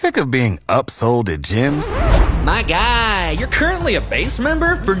Sick of being upsold at gyms? My guy, you're currently a base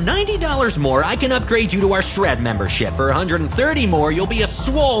member? For $90 more, I can upgrade you to our Shred membership. For $130 more, you'll be a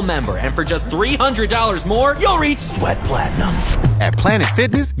Swole member. And for just $300 more, you'll reach Sweat Platinum. At Planet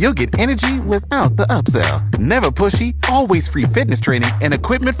Fitness, you'll get energy without the upsell. Never pushy, always free fitness training and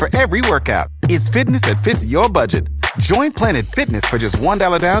equipment for every workout. It's fitness that fits your budget. Join Planet Fitness for just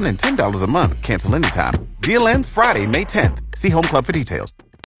 $1 down and $10 a month. Cancel anytime. Deal ends Friday, May 10th. See Home Club for details.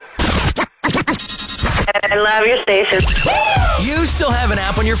 I love your station. You still have an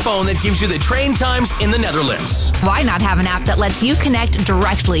app on your phone that gives you the train times in the Netherlands. Why not have an app that lets you connect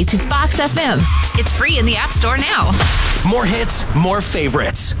directly to Fox FM? It's free in the App Store now. More hits, more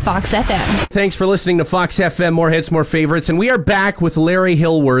favorites. Fox FM. Thanks for listening to Fox FM, more hits, more favorites. And we are back with Larry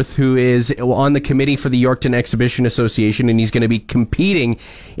Hillworth, who is on the committee for the Yorkton Exhibition Association, and he's going to be competing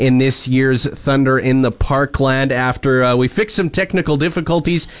in this year's Thunder in the Parkland after we fixed some technical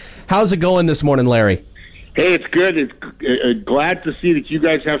difficulties. How's it going this morning, Larry? Hey, it's good. It's glad to see that you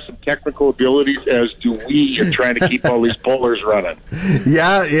guys have some technical abilities, as do we, in trying to keep all these pullers running.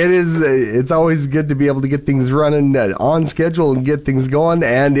 Yeah, it is. It's always good to be able to get things running on schedule and get things going.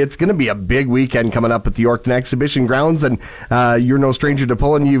 And it's going to be a big weekend coming up at the Yorkton Exhibition Grounds. And you're no stranger to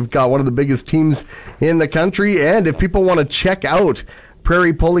pulling. You've got one of the biggest teams in the country. And if people want to check out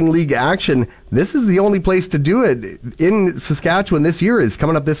Prairie Pulling League action, this is the only place to do it in Saskatchewan this year. Is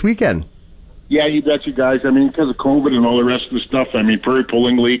coming up this weekend. Yeah, you betcha, guys. I mean, because of COVID and all the rest of the stuff, I mean, Prairie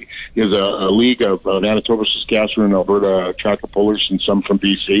Pulling League is a league of Manitoba, Saskatchewan, Alberta tractor pullers, and some from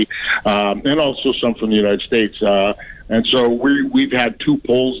BC, and also some from the United States. And so we've had two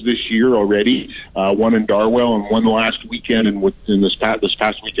pulls this year already, one in Darwell and one last weekend in this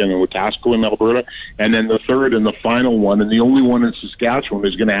past weekend in Wetaskiwin in Alberta, and then the third and the final one, and the only one in Saskatchewan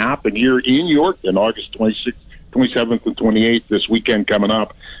is going to happen here in Yorkton, August 26th. 27th and 28th this weekend coming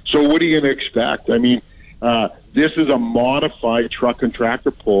up. So what are you going to expect? I mean, this is a modified truck and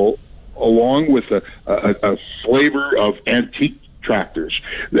tractor pull along with a flavor of antique tractors.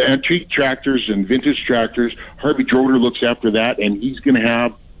 The antique tractors and vintage tractors, Harvey Droder looks after that, and he's going to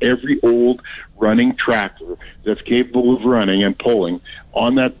have every old running tractor that's capable of running and pulling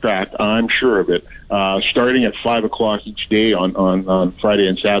on that track, I'm sure of it, starting at 5 o'clock each day on Friday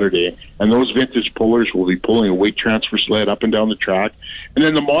and Saturday. And those vintage pullers will be pulling a weight transfer sled up and down the track. And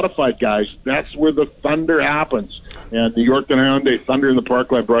then the modified guys, that's where the Thunder happens. And the Yorkton Hyundai Thunder in the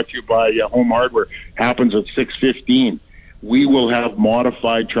Parkland, brought to you by Home Hardware, happens at 6:15. We will have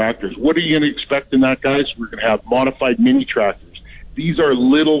modified tractors. What are you going to expect in that, guys? We're going to have modified mini tractors. These are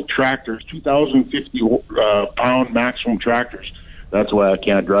little tractors, 2,050-pound maximum tractors. That's why I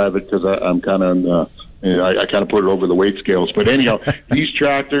can't drive it, because I'm kind of I kind of put it over the weight scales. But anyhow, these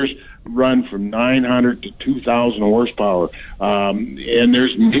tractors run from 900 to 2,000 horsepower, and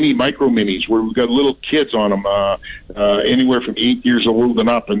there's micro minis where we've got little kids on them, anywhere from 8 years old and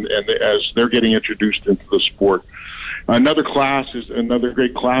up, and as they're getting introduced into the sport. Another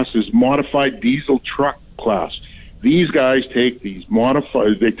great class is modified diesel truck class. These guys take these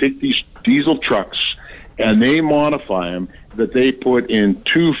diesel trucks and they modify them that they put in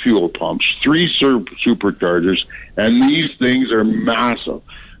 2 fuel pumps, 3 superchargers, and these things are massive.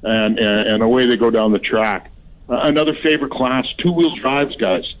 And away they go down the track. Another favorite class, 2-wheel drives,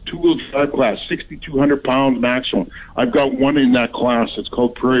 guys. 2-wheel drive class, 6,200 pounds maximum. I've got one in that class. It's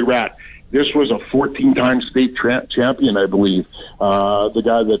called Prairie Rat. This was a 14-time state champion, I believe. The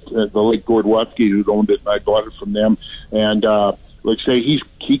guy the late Gord Watsky, who owned it, and I bought it from them. And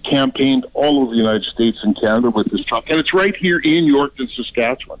he campaigned all over the United States and Canada with this truck, and it's right here in Yorkton,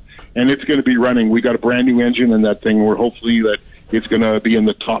 Saskatchewan. And it's going to be running. We got a brand new engine in that thing. Where hopefully that it's going to be in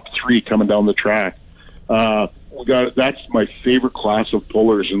the top 3 coming down the track. That's my favorite class of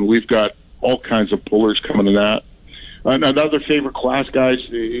pullers, and we've got all kinds of pullers coming in that. Another favorite class, guys,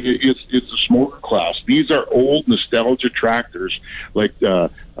 it's the smoker class. These are old nostalgia tractors like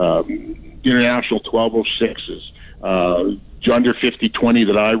International 1206s, John Deere 5020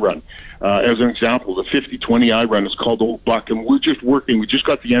 that I run. As an example, the 5020 I run is called Old Buck, and we just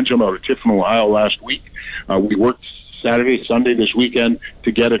got the engine out of Tiffin, Ohio last week. We worked Saturday, Sunday this weekend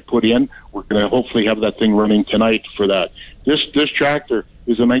to get it put in. We're going to hopefully have that thing running tonight for that. This tractor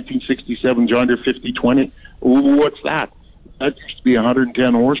is a 1967 John Deere 5020. What's that? That used to be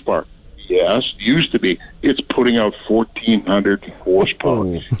 110 horsepower. Yes, used to be. It's putting out 1,400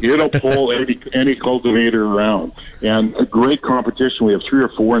 horsepower. It'll pull any cultivator around. And a great competition. We have 3 or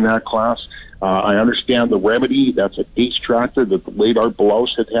 4 in that class. I understand the Remedy. That's a Ace tractor that the late Art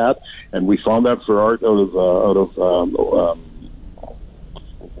Blouse had, and we found that for Art out of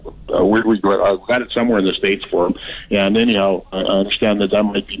where do we go? I've got it somewhere in the States for him. And anyhow, I understand that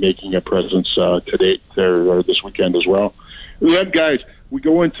might be making a presence today or this weekend as well. Then, guys, we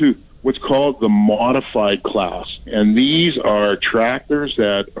go into what's called the modified class, and these are tractors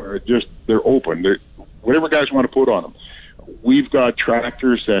that are just, they're open. They're whatever guys want to put on them. We've got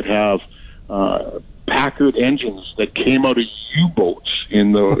tractors that have Packard engines that came out of U-boats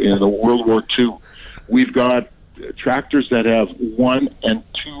in the World War II. We've got tractors that have 1 and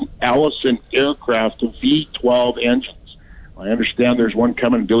 2 Allison aircraft V12 engines. I understand there's one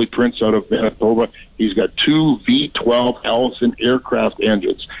coming, Billy Prince out of Manitoba. He's got 2 V12 Allison aircraft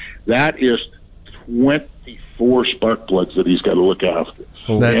engines. That is 24 spark plugs that he's got to look after.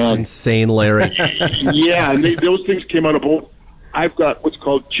 That's insane, Larry. Yeah, and those things came out of both. I've got what's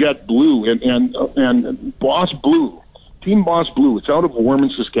called Jet Blue and Boss Blue. Team Boss Blue. It's out of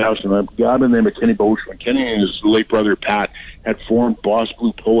Warman, Saskatchewan. I've got the name of Kenny Beauchemin. Kenny and his late brother Pat had formed Boss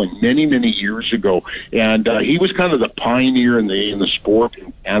Blue Pulling many, many years ago, and he was kind of the pioneer in the sport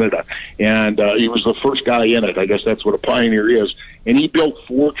in Canada. And he was the first guy in it. I guess that's what a pioneer is. And he built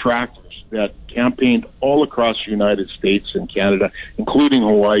 4 tractors that campaigned all across the United States and Canada, including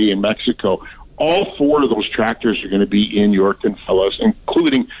Hawaii and Mexico. All 4 of those tractors are going to be in Yorkton, fellas,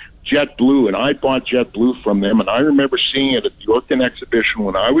 including Jet Blue, and I bought Jet Blue from them, and I remember seeing it at the Yorkton exhibition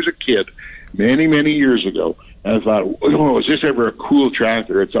when I was a kid many, many years ago, and I thought, oh, is this ever a cool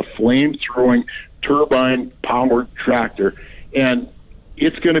tractor? It's a flame-throwing, turbine-powered tractor, and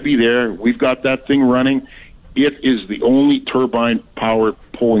it's going to be there. We've got that thing running. It is the only turbine-powered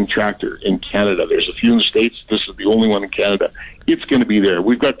pulling tractor in Canada. There's a few in the States. This is the only one in Canada. It's going to be there.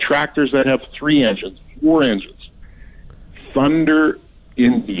 We've got tractors that have 3 engines, 4 engines. Thunder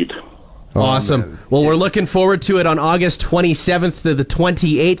indeed. Awesome. Well, we're looking forward to it on August 27th to the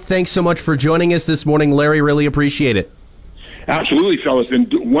 28th. Thanks so much for joining us this morning, Larry. Really appreciate it. Absolutely, fellas.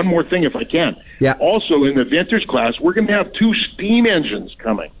 And one more thing, if I can. Yeah. Also, in the vintage class, we're going to have 2 steam engines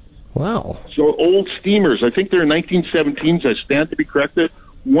coming. Wow. So old steamers. I think they're 1917s. I stand to be corrected.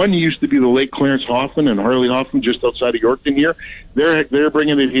 One used to be the late Clarence Hoffman and Harley Hoffman just outside of Yorkton here. They're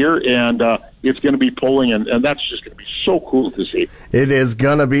bringing it here, and it's going to be pulling, and that's just going to be so cool to see. It is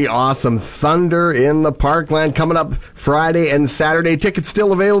going to be awesome. Thunder in the Parkland coming up Friday and Saturday. Tickets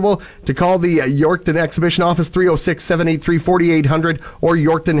still available. To call the Yorkton Exhibition Office, 306-783-4800, or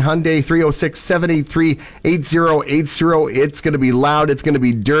Yorkton Hyundai, 306-783-8080. It's going to be loud. It's going to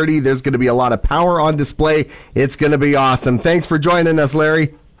be dirty. There's going to be a lot of power on display. It's going to be awesome. Thanks for joining us,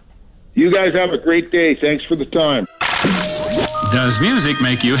 Larry. You guys have a great day. Thanks for the time. Does music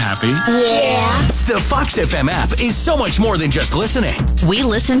make you happy? Yeah. The Fox FM app is so much more than just listening. We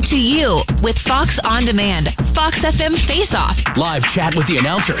listen to you with Fox On Demand, Fox FM Face Off. Live chat with the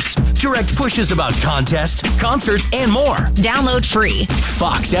announcers, direct pushes about contests, concerts, and more. Download free.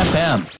 Fox FM.